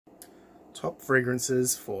Top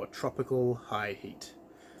fragrances for tropical high heat.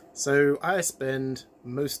 So I spend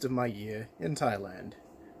most of my year in Thailand,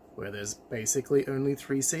 where there's basically only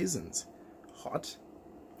 3 seasons: hot,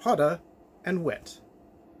 hotter, and wet.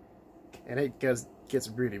 And it gets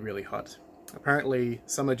really, really hot. Apparently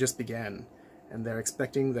summer just began, and they're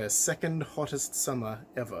expecting their second hottest summer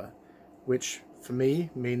ever, which for me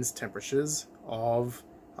means temperatures of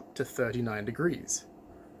up to 39 degrees.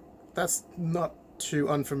 That's not too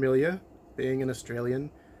unfamiliar. Being an Australian,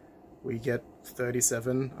 we get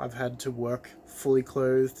 37. I've had to work fully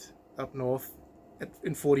clothed up north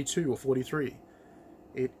in 42 or 43.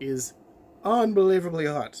 It is unbelievably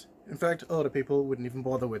hot. In fact, a lot of people wouldn't even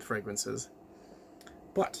bother with fragrances.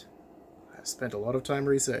 But I've spent a lot of time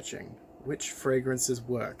researching which fragrances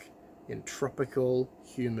work in tropical,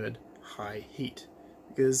 humid, high heat,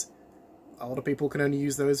 because a lot of people can only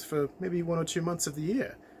use those for maybe 1 or 2 months of the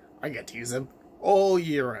year. I get to use them all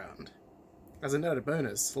year round. As an added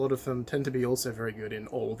bonus, a lot of them tend to be also very good in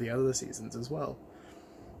all the other seasons as well.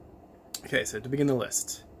 Okay, so to begin the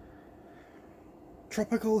list.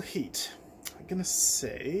 Tropical heat. I'm gonna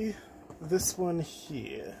say this one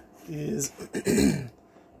here is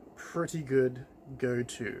pretty good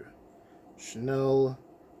go-to. Chanel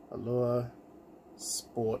Allure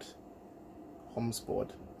Sport Homme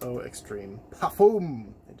Sport Eau Extreme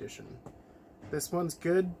Parfum Edition. This one's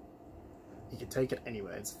good. You can take it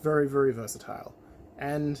anywhere. It's very, very versatile,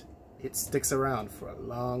 and it sticks around for a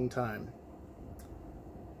long time.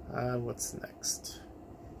 What's next?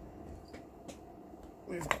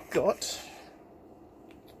 We've got,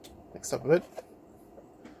 next up a bit,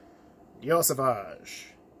 Dior Sauvage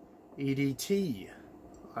EDT.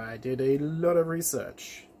 I did a lot of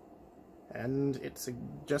research, and it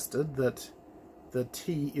suggested that the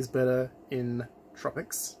tea is better in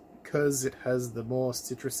tropics because it has the more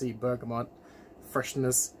citrusy bergamot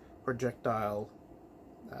freshness projectile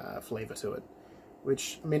flavor to it.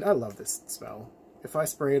 Which, I mean, I love this smell. If I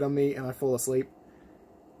spray it on me and I fall asleep,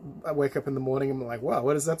 I wake up in the morning and I'm like, wow,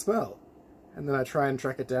 what does that smell? And then I try and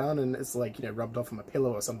track it down and it's like, you know, rubbed off on my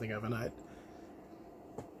pillow or something overnight.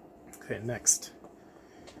 Okay, next.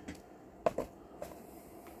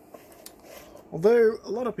 Although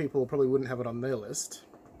a lot of people probably wouldn't have it on their list,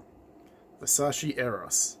 Versace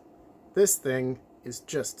Eros. This thing is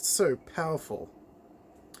just so powerful.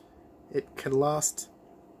 It can last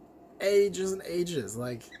ages and ages,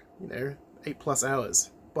 like, you know, 8+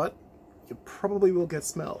 hours, but you probably will get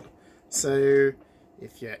smelled. So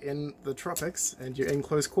if you're in the tropics and you're in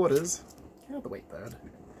close quarters, get out of the way, bird,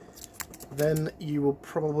 then you will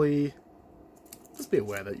probably just be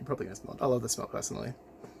aware that you're probably going to smell it. I love the smell personally.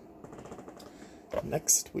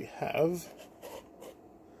 Next we have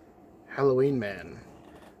Halloween Man.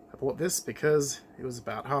 I bought this because it was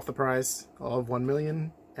about half the price of 1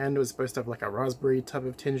 million, and it was supposed to have like a raspberry type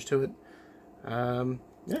of tinge to it.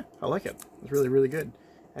 Yeah, I like it. It's really, really good.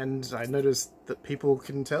 And I noticed that people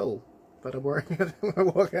can tell that I'm wearing it when I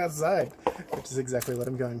walk outside, which is exactly what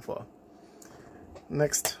I'm going for.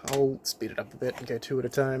 Next, I'll speed it up a bit and go 2 at a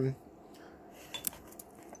time.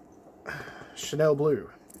 Chanel Blue.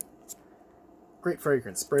 Great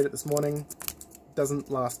fragrance. Sprayed it this morning. Doesn't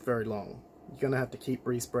last very long. You're gonna have to keep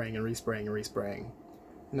respraying and respraying and respraying.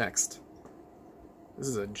 Next. This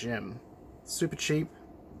is a gem. Super cheap.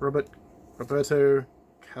 Roberto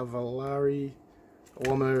Cavalari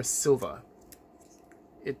Uomo Silver.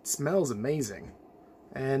 It smells amazing,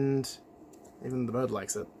 and even the bird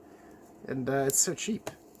likes it. And it's so cheap.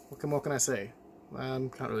 What can I say?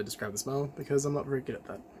 Can't really describe the smell because I'm not very good at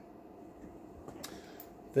that.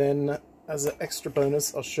 Then, as an extra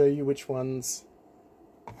bonus, I'll show you which ones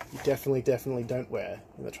you definitely don't wear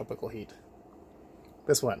in the tropical heat.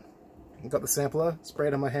 This one. I got the sampler,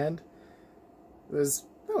 sprayed on my hand. It was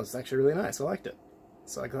actually really nice. I liked it.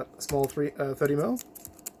 So I got a small 30ml,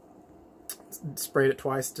 sprayed it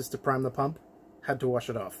twice just to prime the pump, had to wash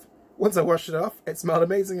it off. Once I washed it off, it smelled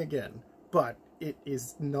amazing again, but it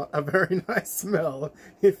is not a very nice smell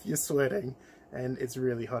if you're sweating and it's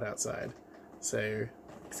really hot outside. So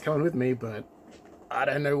it's coming with me, but I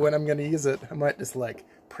don't know when I'm going to use it. I might just like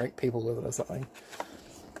prank people with it or something.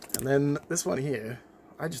 And then this one here,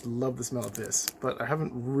 I just love the smell of this, but I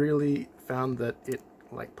haven't really found that it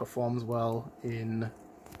like performs well in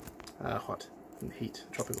in heat,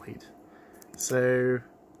 tropical heat. So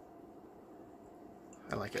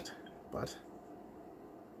I like it, but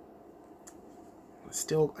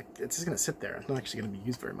still, it's just gonna sit there. It's not actually gonna be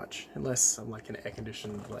used very much, unless I'm like in an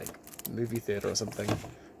air-conditioned like movie theater or something.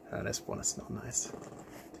 And I just want to smell nice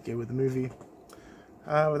to go with the movie.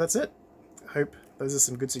 Well, that's it. I hope those are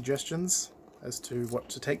some good suggestions as to what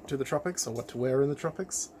to take to the tropics or what to wear in the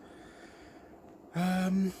tropics.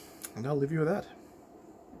 And I'll leave you with that.